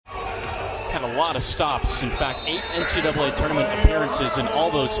had a lot of stops. In fact, 8 NCAA tournament appearances in all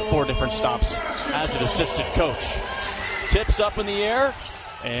those 4 different stops as an assistant coach. Tips up in the air,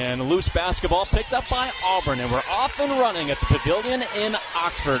 and loose basketball picked up by Auburn, and we're off and running at the Pavilion in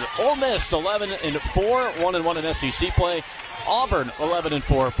Oxford. Ole Miss 11-4, 1-1 in SEC play. Auburn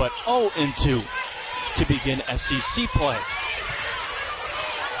 11-4, but 0-2 to begin SEC play.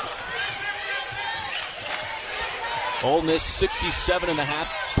 Ole Miss 67.5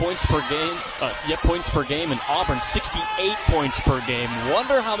 points per game, and Auburn 68 points per game.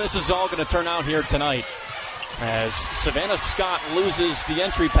 Wonder how this is all going to turn out here tonight, as Savannah Scott loses the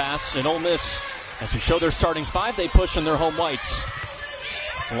entry pass, and Ole Miss, as we show their starting 5, they push in their home whites.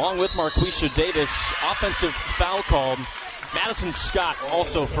 Along with Marquesha Davis, offensive foul called. Madison Scott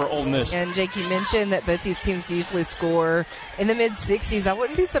also for Ole Miss. And Jake, you mentioned that both these teams usually score in the mid-60s. I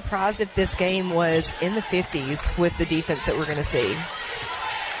wouldn't be surprised if this game was in the 50s with the defense that we're going to see.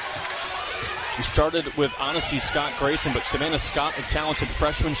 We started with honestly Scott Grayson, but Savannah Scott, a talented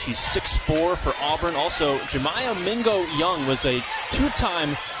freshman. She's 6'4" for Auburn. Also, Jemiah Mingo Young was a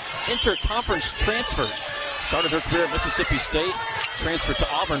 2-time interconference transfer. Started her career at Mississippi State, transferred to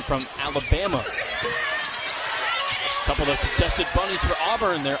Auburn from Alabama. Couple of contested bunnies for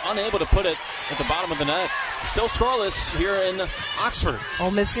Auburn. They're unable to put it at the bottom of the net. Still scoreless here in Oxford.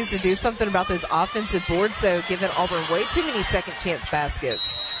 Ole Miss needs to do something about those offensive boards, though, giving Auburn way too many second-chance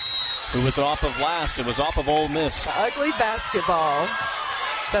baskets. Who was off of last? It was off of Ole Miss. Ugly basketball.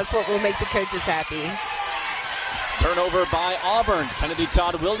 That's what will make the coaches happy. Turnover by Auburn. Kennedy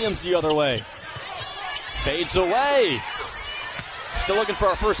Todd Williams the other way. Fades away. Still looking for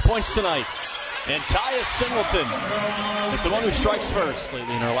our first points tonight. And Tyus Singleton is the one who strikes first.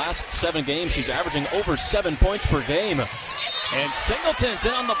 Lately, in her last 7 games, she's averaging over 7 points per game. And Singleton's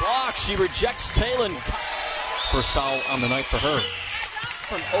in on the block. She rejects Talon. First foul on the night for her.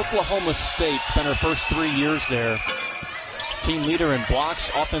 From Oklahoma State, spent her first 3 years there. Team leader in blocks,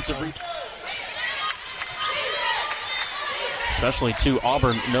 offensive Especially, too,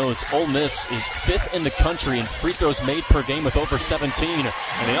 Auburn knows Ole Miss is 5th in the country in free throws made per game with over 17. And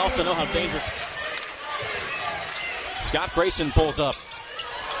they also know how dangerous. Scott Grayson pulls up.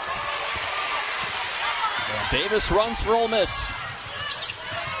 Davis runs for Ole Miss.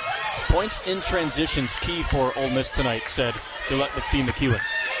 Points in transitions key for Ole Miss tonight, said Gillette McPhee-McEwen.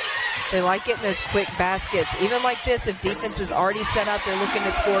 They like getting those quick baskets. Even like this, if defense is already set up, they're looking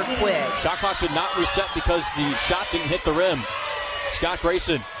to score quick. Shot clock did not reset because the shot didn't hit the rim. Scott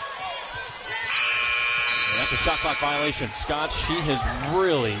Grayson. And that's a shot clock violation. Scott, she has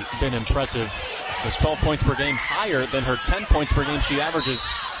really been impressive. Was 12 points per game, higher than her 10 points per game she averages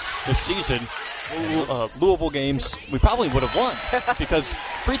this season. Louisville games, we probably would have won because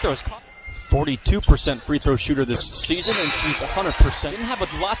free throws. 42% free throw shooter this season, and she's 100%. Didn't have a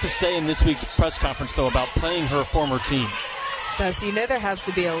lot to say in this week's press conference, though, about playing her former team. So you know there has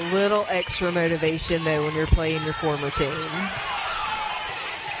to be a little extra motivation, though, when you're playing your former team.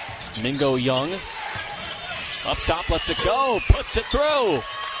 Mingo Young up top, lets it go, puts it through.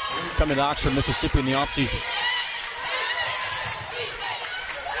 Coming to Oxford, Mississippi in the offseason.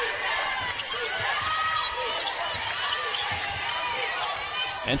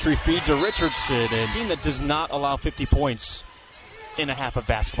 Entry feed to Richardson, a team that does not allow 50 points in a half of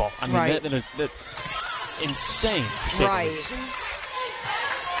basketball. I mean, right. that is insane to say the least.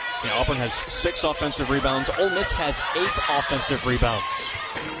 Yeah, Auburn has 6 offensive rebounds. Ole Miss has 8 offensive rebounds.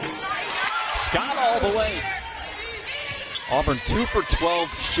 Scott all the way. Auburn 2 for 12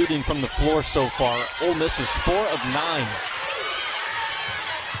 shooting from the floor so far. Ole Miss is 4 of 9.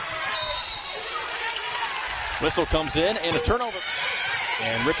 Whistle comes in and a turnover.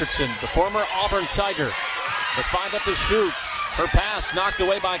 And Richardson, the former Auburn Tiger, with 5 up to shoot. Her pass knocked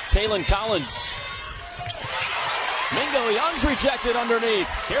away by Talon Collins. Mingo Young's rejected underneath.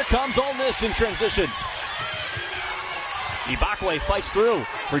 Here comes Ole Miss in transition. Igbokwe fights through.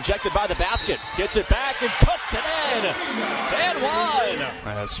 Rejected by the basket. Gets it back and puts it in. And one.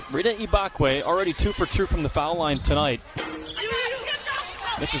 As Rita Igbokwe, already 2 for 2 from the foul line tonight.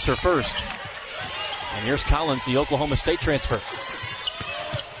 This is her first. And here's Collins, the Oklahoma State transfer.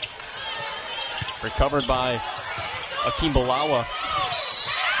 Recovered by Akeem Balawa.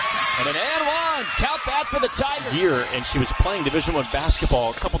 And an and one. Count that for the Tigers. And she was playing Division I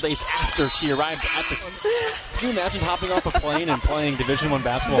basketball a couple days after she arrived at this. Can you imagine hopping off a plane and playing Division I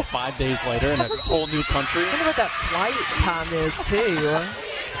basketball 5 days later in a whole new country? I wonder what that flight time is, too.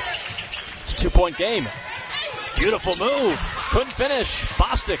 It's a 2-point game. Beautiful move. Couldn't finish.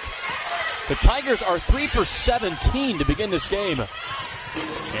 Bostic. The Tigers are 3 for 17 to begin this game.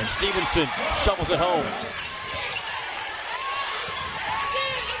 And Stevenson shovels it home.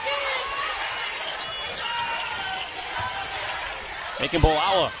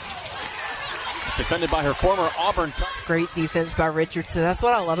 Bolawa. It's defended by her former Auburn. It's great defense by Richardson. That's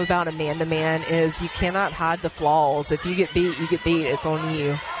what I love about a man-to-man is you cannot hide the flaws. If you get beat, you get beat. It's on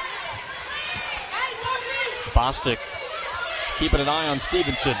you. Bostic keeping an eye on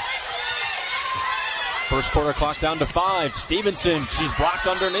Stevenson. First quarter clock down to 5. Stevenson, she's blocked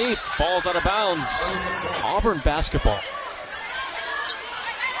underneath. Ball's out of bounds. Auburn basketball.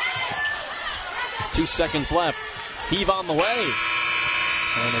 2 seconds left. Heave on the way.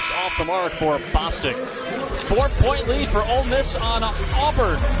 And it's off the mark for Bostic. 4-point lead for Ole Miss on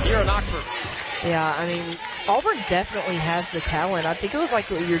Auburn here in Oxford. Yeah, I mean, Auburn definitely has the talent. I think it was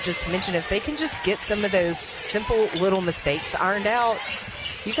like what you were just mentioning. If they can just get some of those simple little mistakes ironed out,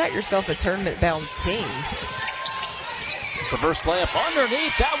 you got yourself a tournament-bound team. Reverse layup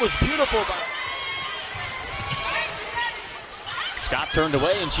underneath. That was beautiful. Scott turned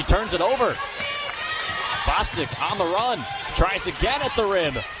away, and she turns it over. Bostic on the run. Tries again at the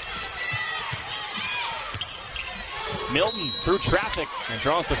rim. Milton through traffic and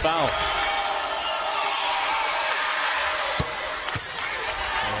draws the foul.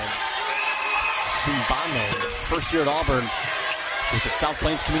 And Sumbane, first year at Auburn. She was at South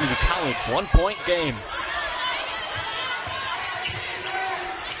Plains Community College. 1-point game.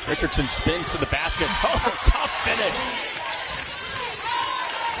 Richardson spins to the basket. Oh, tough finish.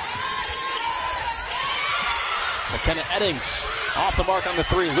 McKenna Eddings off the mark on the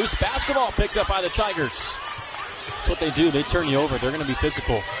 3. Loose basketball picked up by the Tigers. That's what they do. They turn you over. They're going to be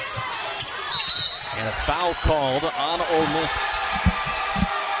physical. And a foul called on Ole Miss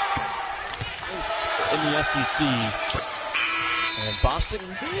in the SEC. And Boston.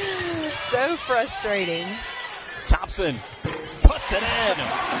 So frustrating. Thompson puts it in.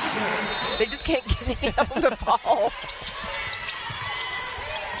 They just can't get it on the ball.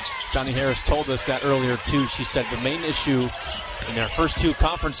 Johnny Harris told us that earlier, too. She said the main issue in their first 2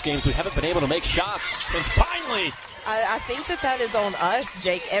 conference games, we haven't been able to make shots. And finally... I think that is on us,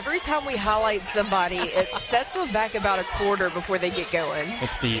 Jake. Every time we highlight somebody, it sets them back about a quarter before they get going.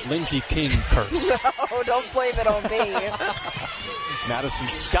 It's the Lindsey King curse. No, don't blame it on me. Madison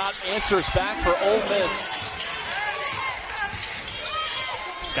Scott answers back for Ole Miss.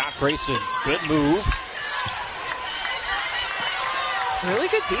 Scott Grayson, good move. Really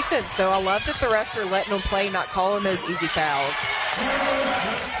good defense, though. I love that the refs are letting them play, not calling those easy fouls.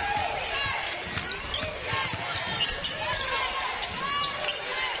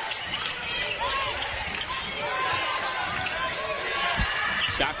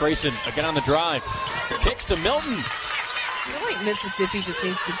 Scott Grayson again on the drive. Kicks to Milton. I feel like Mississippi just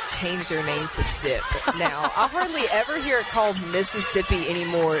needs to change their name to SIP now. I hardly ever hear it called Mississippi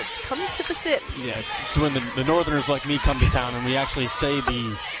anymore. It's coming to the SIP. Yeah, it's when the Northerners like me come to town and we actually say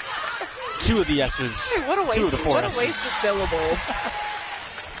the 2 of the S's, hey, what a waste, 2 of the 4 what S's. A waste of syllables.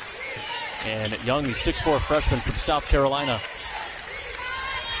 And Young, the 6'4" freshman from South Carolina.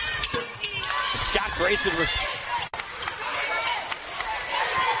 And Scott Grayson was...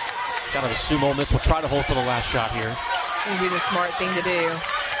 Gotta assume Ole Miss will try to hold for the last shot here. Would be the smart thing to do.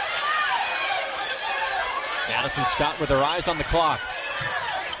 Madison Scott with her eyes on the clock.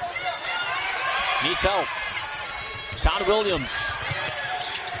 Needs help. Todd Williams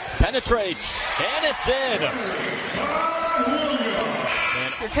penetrates, and it's in.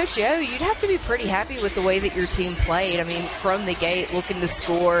 For Coach Yo, you'd have to be pretty happy with the way that your team played. I mean, from the gate, looking to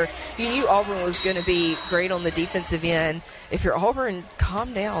score. You knew Auburn was going to be great on the defensive end. If you're Auburn,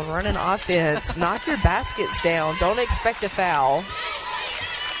 calm down, run an offense, knock your baskets down. Don't expect a foul.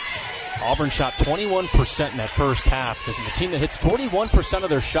 Auburn shot 21% in that first half. This is a team that hits 41% of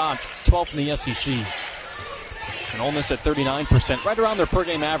their shots. It's 12th in the SEC. And Ole Miss at 39%, right around their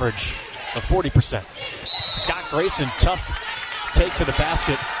per-game average of 40%. Scott Grayson, tough take to the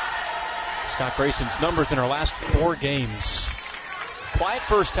basket. Scott Grayson's numbers in her last 4 games. Quiet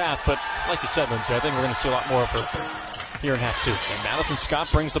first half, but like you said, Lindsay, I think we're going to see a lot more of her here in half 2. And Madison Scott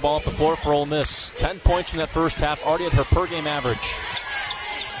brings the ball up the floor for Ole Miss. 10 points in that first half, already at her per-game average.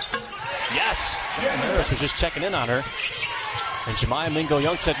 Yes! Harris was just checking in on her. And Jemiah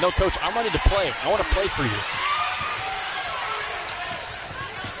Mingo-Young said, no, Coach, I'm ready to play. I want to play for you.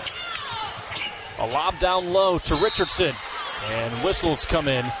 A lob down low to Richardson. And whistles come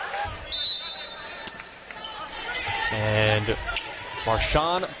in. And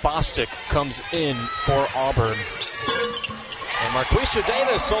Marshawn Bostic comes in for Auburn. And Marquesha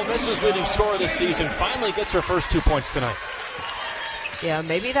Davis, Ole Miss's leading scorer this season, finally gets her first 2 points tonight. Yeah,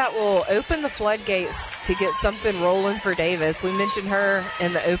 maybe that will open the floodgates to get something rolling for Davis. We mentioned her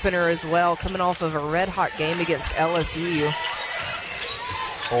in the opener as well, coming off of a red-hot game against LSU.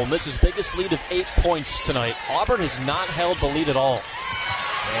 Ole Miss's biggest lead of 8 points tonight. Auburn has not held the lead at all.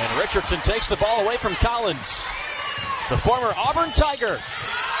 And Richardson takes the ball away from Collins. The former Auburn Tiger.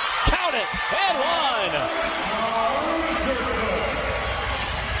 Count it, and one.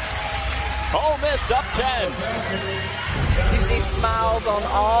 Ole Miss up 10. You see smiles on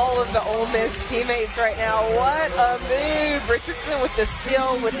all of the Ole Miss teammates right now. What a move. Richardson with the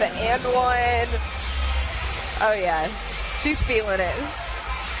steal, with the and one. Oh, yeah. She's feeling it.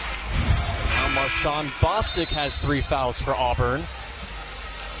 Now Marshawn Bostic has 3 fouls for Auburn.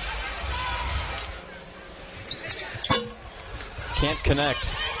 Can't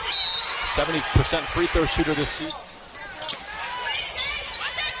connect. 70% free throw shooter this season.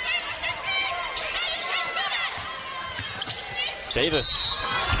 Davis.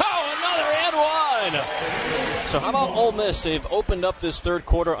 Oh, another and one! So how about Ole Miss? They've opened up this third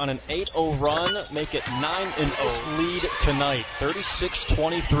quarter on an 8-0 run, make it 9-0 lead tonight.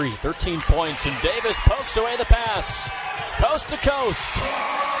 36-23, 13 points, and Davis pokes away the pass. Coast to coast.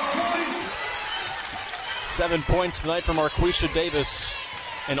 7 points tonight from Marquesha Davis.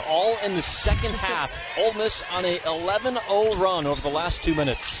 And all in the second half. Ole Miss on a 11-0 run over the last 2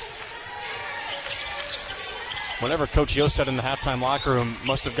 minutes. Whatever Coach Yo said in the halftime locker room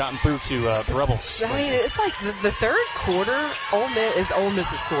must have gotten through to the Rebels. I mean, it's like the third quarter, Ole Miss is Ole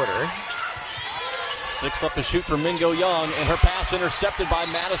Miss's quarter. 6 left to shoot for Mingo Young, and her pass intercepted by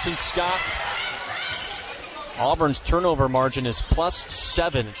Madison Scott. Auburn's turnover margin is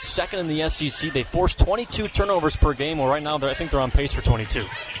 +7. It's second in the SEC. They forced 22 turnovers per game. Well, right now, I think they're on pace for 22.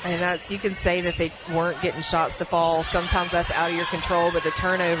 And you can say that they weren't getting shots to fall. Sometimes that's out of your control, but the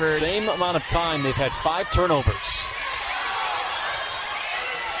turnovers. Same amount of time. They've had 5 turnovers.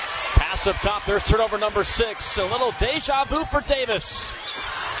 Pass up top. There's turnover number 6. A little deja vu for Davis.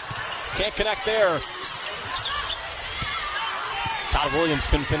 Can't connect there. Todd Williams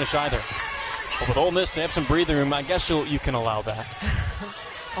couldn't finish either. But with Ole Miss, they have some breathing room. I guess you can allow that.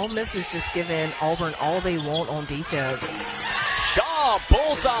 Ole Miss is just giving Auburn all they want on defense. Shaw,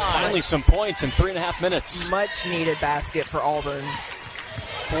 bullseye. Finally some points in 3.5 minutes. Much needed basket for Auburn.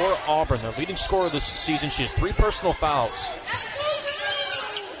 For Auburn, their leading scorer this season. She has 3 personal fouls.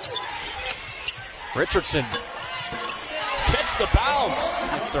 Richardson gets the bounce.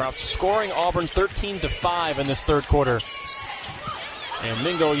 They're outscoring Auburn 13-5 in this third quarter. And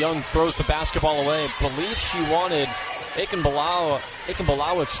Mingo Young throws the basketball away. Believes she wanted Ikenbalawa,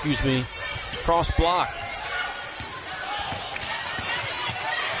 cross block.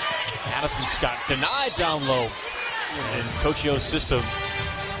 Madison Scott denied down low. In Coach Yo's system,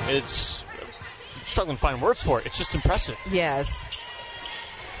 it's struggling to find words for it. It's just impressive. Yes.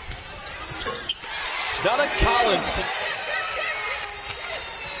 Snutta Collins.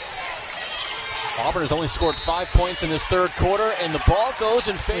 Auburn has only scored 5 points in this third quarter, and the ball goes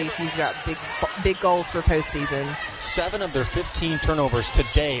in favor. You've got big goals for postseason. 7 of their 15 turnovers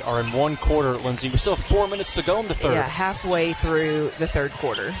today are in one quarter, Lindsay. We still have 4 minutes to go in the third. Yeah, halfway through the third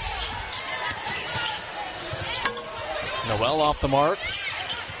quarter. Noel off the mark.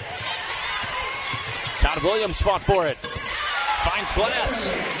 Todd Williams fought for it. Finds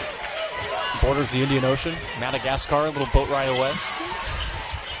glass. Borders the Indian Ocean. Madagascar, a little boat ride away.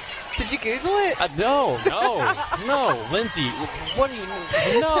 Did you Google it? No. Lindsay, what do you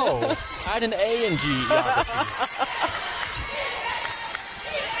mean? No. I had an A in geography.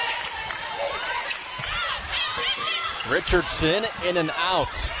 Richardson in and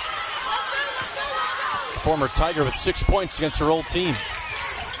out. Former Tiger with 6 points against her old team.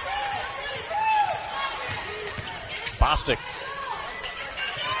 Bostic.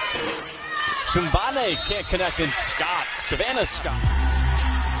 Sumbane can't connect, in Scott. Savannah Scott.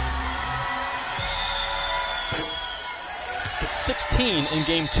 16 in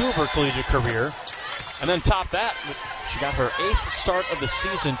game 2 of her collegiate career. And then top that, she got her 8th start of the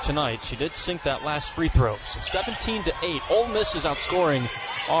season tonight. She did sink that last free throw. So 17-8. Ole Miss is outscoring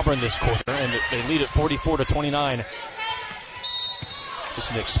Auburn this quarter, and they lead at 44-29.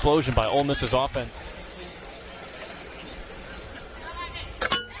 Just an explosion by Ole Miss's offense.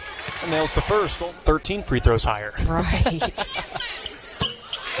 And nails the first. 13 free throws higher. Right.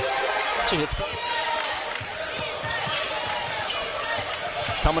 She hits.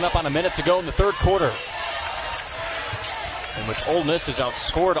 Coming up on a minute to go in the third quarter, in which Ole Miss has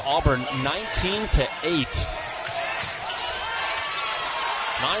outscored Auburn 19-8.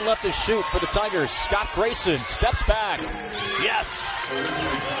 9 left to shoot for the Tigers. Scott Grayson steps back. Yes.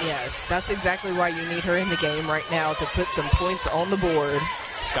 Yes, that's exactly why you need her in the game right now, to put some points on the board.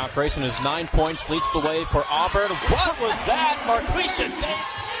 Scott Grayson has 9 points, leads the way for Auburn. What was that? Marquesha Davis.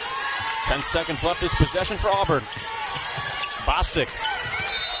 10 seconds left this possession for Auburn. Bostic.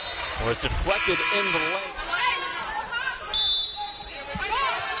 was deflected in the lane.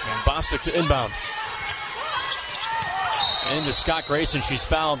 And Bostic to inbound. Into Scott Grayson. She's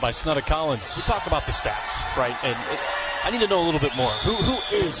fouled by Snutta Collins. We talk about the stats, right? And I need to know a little bit more. Who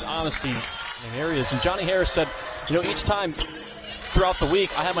is Honesty in areas? And Johnny Harris said, you know, each time throughout the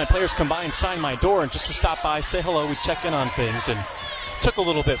week, I have my players come by and sign my door, and just to stop by, say hello, we check in on things. And it took a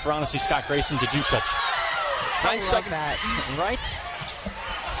little bit for Honesty Scott Grayson to do such. 9 seconds. Right?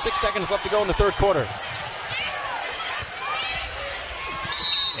 6 seconds left to go in the third quarter.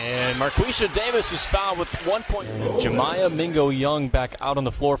 And Marquesha Davis is fouled with 1 point. Jemiah Mingo Young back out on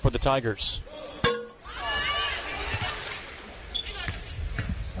the floor for the Tigers.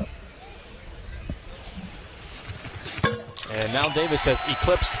 And now Davis has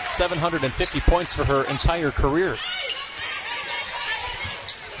eclipsed 750 points for her entire career.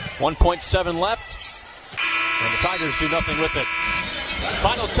 1.7 left. And the Tigers do nothing with it.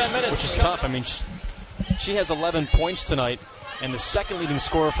 Final 10 minutes. Which is tough. I mean, she has 11 points tonight. And the second leading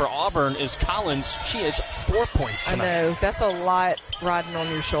scorer for Auburn is Collins. She has 4 points tonight. I know. That's a lot riding on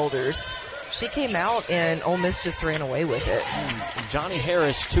your shoulders. She came out and Ole Miss just ran away with it. And Johnny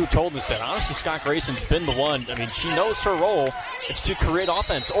Harris, too, told us that. Honestly, Scott Grayson's been the one. I mean, she knows her role. It's to create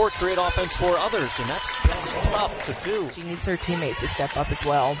offense or create offense for others. And that's tough to do. She needs her teammates to step up as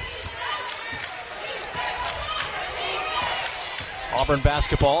well. Auburn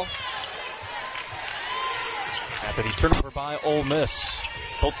basketball. After the turnover by Ole Miss.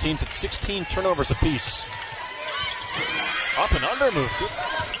 Both teams at 16 turnovers apiece. Up and under move.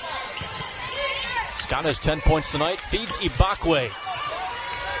 Scott has 10 points tonight. Feeds Igbokwe.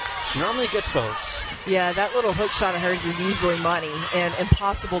 She normally gets those. Yeah, that little hook shot of hers is usually money and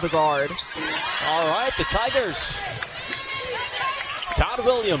impossible to guard. All right, the Tigers. Todd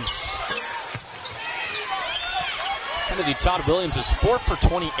Williams. Kennedy Todd Williams is 4 for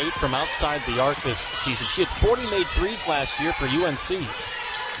 28 from outside the arc this season. She had 40 made threes last year for UNC.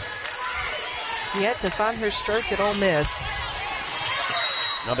 Yet to find her stroke at Ole Miss.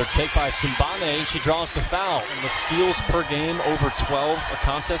 Another take by Sumbane. She draws the foul. And the steals per game over 12 a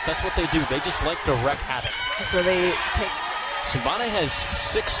contest. That's what they do. They just like to wreak havoc. That's where they take. Sumbane has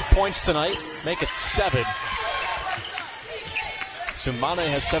 6 points tonight. Make it 7. Sumbane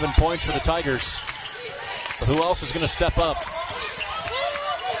has 7 points for the Tigers. But who else is going to step up?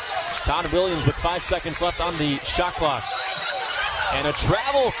 Todd Williams with 5 seconds left on the shot clock. And a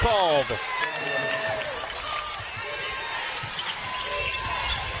travel called.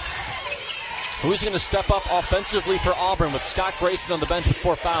 Who's going to step up offensively for Auburn with Scott Grayson on the bench with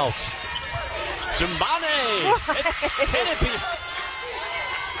 4 fouls? Sumbane! Can it be?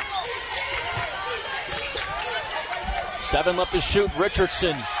 7 left to shoot.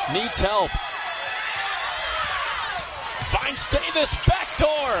 Richardson needs help. Finds Davis,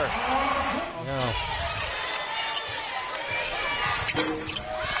 backdoor. No.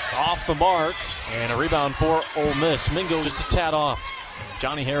 Off the mark, and a rebound for Ole Miss. Mingo just a tad off.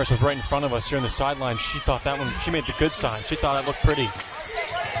 Johnny Harris was right in front of us here on the sideline. She thought that one, she made the good sign. She thought that looked pretty.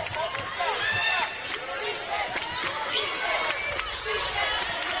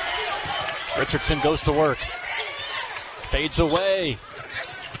 Richardson goes to work. Fades away.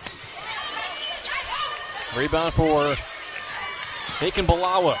 Rebound for Aiken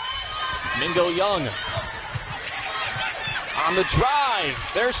Balawa. Mingo Young. On the drive.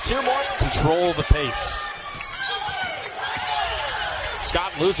 There's 2 more. Control the pace.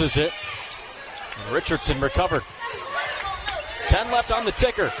 Scott loses it. And Richardson recovered. 10 left on the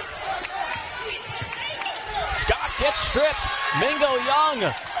ticker. Scott gets stripped. Mingo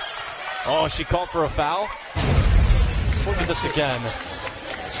Young. Oh, she called for a foul. Let's look at this again.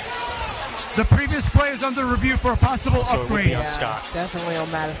 The previous play is under review for a possible so upgrade. It would be on Scott. Definitely on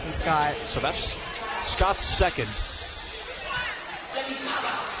Madison Scott. So that's Scott's second.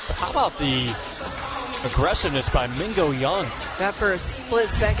 But how about the aggressiveness by Mingo Young? That for a split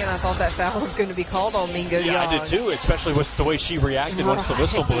second, I thought that foul was going to be called on Mingo Young. Yeah, I did too, especially with the way she reacted once the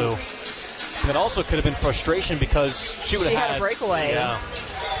whistle blew. And it also could have been frustration because she would have had a breakaway. Yeah.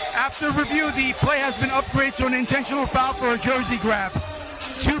 After review, the play has been upgraded to an intentional foul for a jersey grab.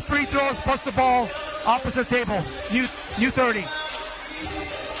 2 free throws plus the ball, opposite table. New 30.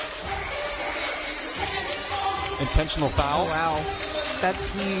 Intentional foul. Oh, wow. That's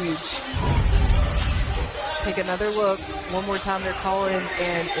huge. Take another look. One more time, they're calling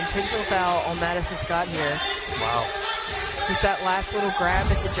an intentional foul on Madison Scott here. Wow. Just that last little grab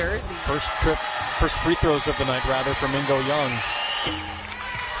at the jersey. First free throws of the night, rather, for Mingo Young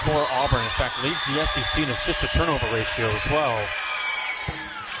for Auburn. In fact, leads the SEC in assist-to-turnover ratio as well.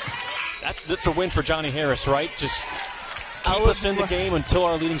 That's a win for Johnny Harris, right? Just keep us in the game until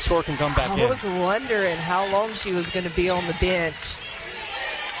our leading scorer can come back in. I was wondering how long she was going to be on the bench.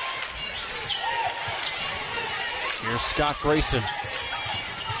 Here's Scott Grayson.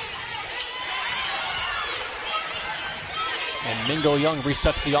 And Mingo Young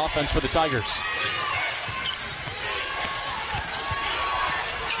resets the offense for the Tigers.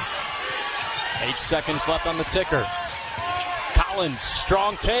 Eight seconds left on the ticker. Collins,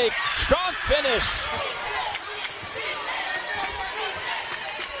 strong take, strong finish.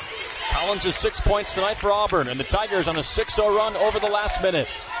 Collins has 6 points tonight for Auburn, and the Tigers on a 6-0 run over the last minute.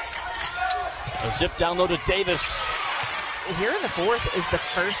 A zip down low to Davis. Here in the fourth is the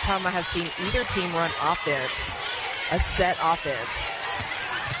first time I have seen either team run offense, a set offense.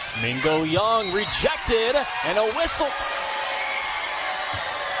 Mingo Young rejected, and a whistle.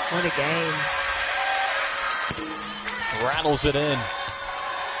 What a game. Rattles it in.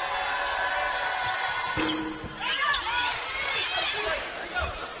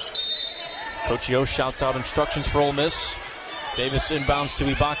 Coach Yo shouts out instructions for Ole Miss. Davis inbounds to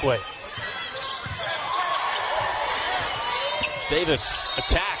Igbokwe. Davis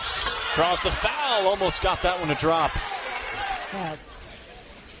attacks, draws the foul, almost got that one to drop. God.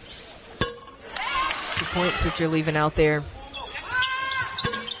 2 points that you're leaving out there.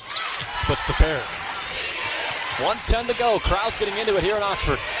 Splits the pair. 1:10 to go. Crowd's getting into it here in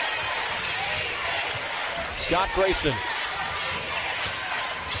Oxford. Scott Grayson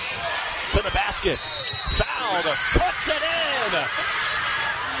to the basket. Fouled. Puts it in.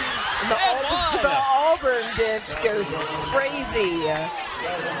 The Auburn bench goes crazy.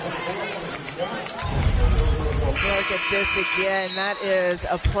 Look at this again. That is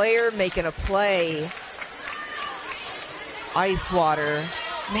a player making a play. Ice water.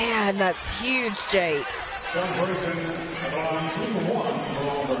 Man, that's huge, Jake.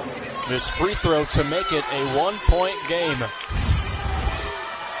 This free throw to make it a 1-point game.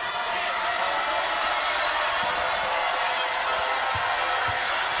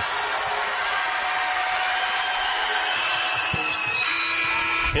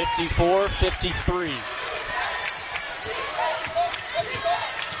 (54-53).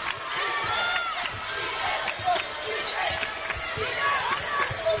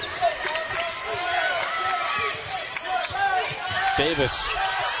 Davis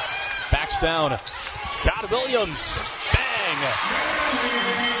backs down. Todd Williams. Bang.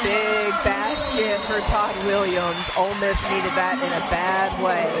 Big basket for Todd Williams. Ole Miss needed that in a bad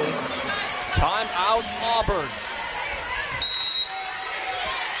way. Timeout Auburn.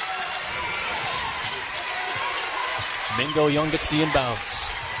 Mingo Young gets the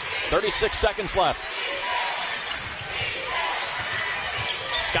inbounds. 36 seconds left.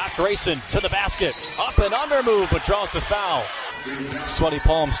 Scott Grayson to the basket. Up and under move, but draws the foul. Sweaty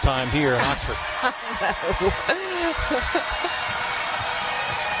palms time here in Oxford.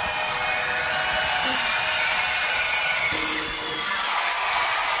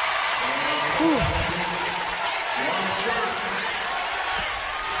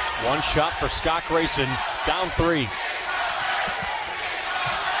 One shot for Scott Grayson. Down 3.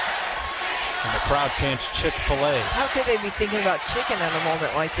 And the crowd chants Chick-fil-A. How could they be thinking about chicken at a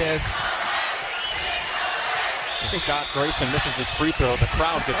moment like this? Scott Grayson misses his free throw. The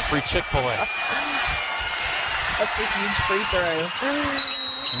crowd gets free Chick-fil-A. Such a huge free throw.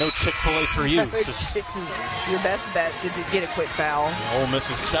 No Chick-fil-A for you. Your best bet to get a quick foul. Ole Miss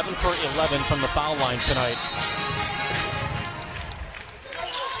is 7 for 11 from the foul line tonight.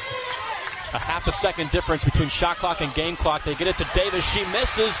 A half a second difference between shot clock and game clock. They get it to Davis. She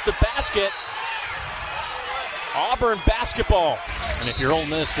misses the basket. Auburn basketball. And if you're Ole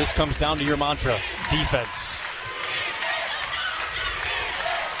Miss, this comes down to your mantra. Defense.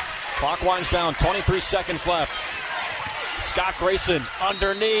 Clock winds down. 23 seconds left. Scott Grayson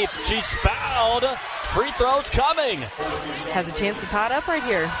underneath. She's fouled. Free throws coming. Has a chance to tie it up right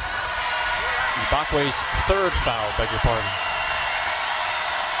here. Igbokwe's third foul, beg your pardon.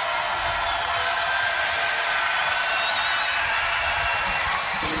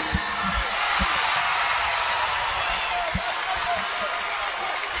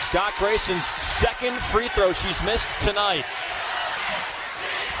 Scott Grayson's second free throw she's missed tonight.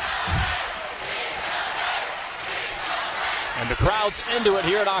 And the crowd's into it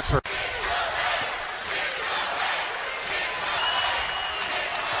here at Oxford.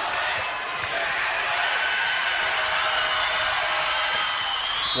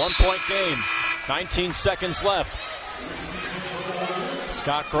 One-point game. 19 seconds left.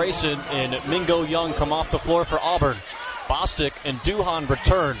 Scott Grayson and Mingo Young come off the floor for Auburn. Bostic and Duhan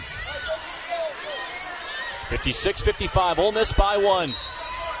return. 56-55, Ole Miss by 1.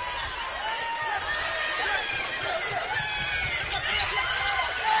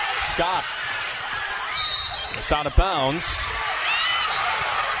 Scott. It's out of bounds.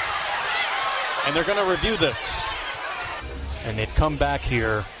 And they're going to review this. And they've come back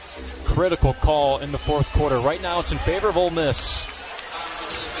here. Critical call in the fourth quarter. Right now it's in favor of Ole Miss.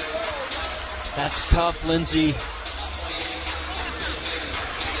 That's tough, Lindsay.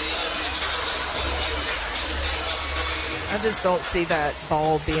 I just don't see that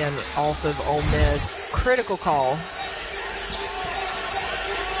ball being off of Ole Miss. Critical call.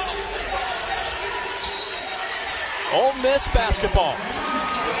 Ole Miss basketball.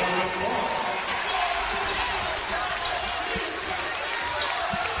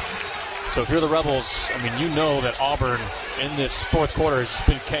 So here are the Rebels. I mean, you know that Auburn in this fourth quarter has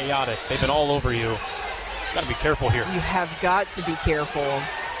been chaotic. They've been all over you. Got to be careful here. You have got to be careful.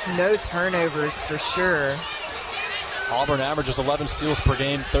 No turnovers for sure. Auburn averages 11 steals per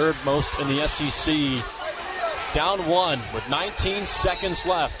game, third most in the SEC. Down one with 19 seconds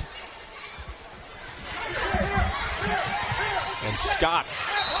left. And Scott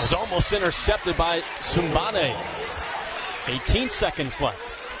was almost intercepted by Sumbane. 18 seconds left.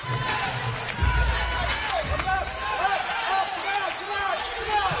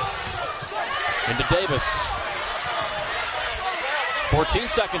 Into Davis. 14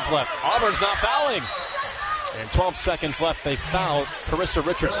 seconds left. Auburn's not fouling. And 12 seconds left. They fouled Carissa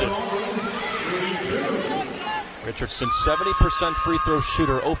Richardson. Richardson, 70% free throw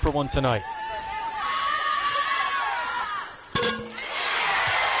shooter, 0 for 1 tonight.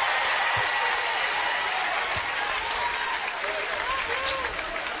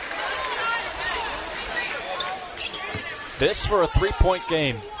 This for a three-point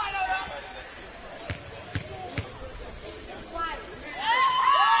game.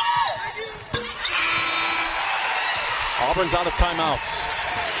 Auburn's out of timeouts.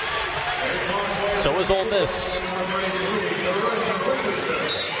 So is Ole Miss.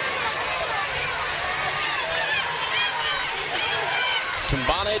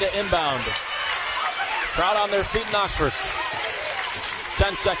 Sumbane to inbound. Crowd on their feet in Oxford.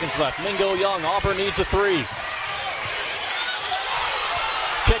 10 seconds left. Mingo Young. Auburn needs a three.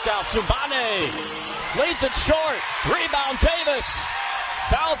 Kick out. Sumbane leads it short. Rebound Davis.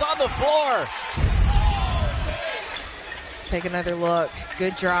 Fouls on the floor. Take another look.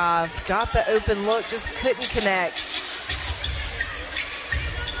 Good drive. Got the open look. Just couldn't connect.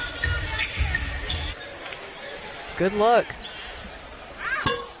 Good look.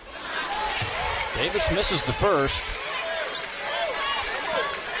 Davis misses the first.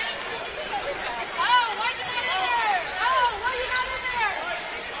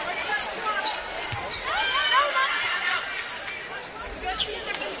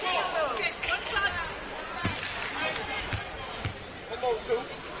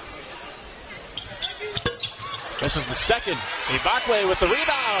 This is the second. Igbokwe with the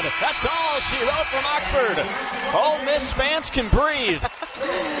rebound. That's all she wrote from Oxford. Ole Miss fans can breathe.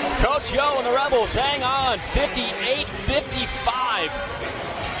 Coach Yo and the Rebels hang on.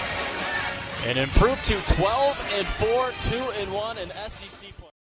 58-55. And improve to 12-4, 2-1 in SEC play.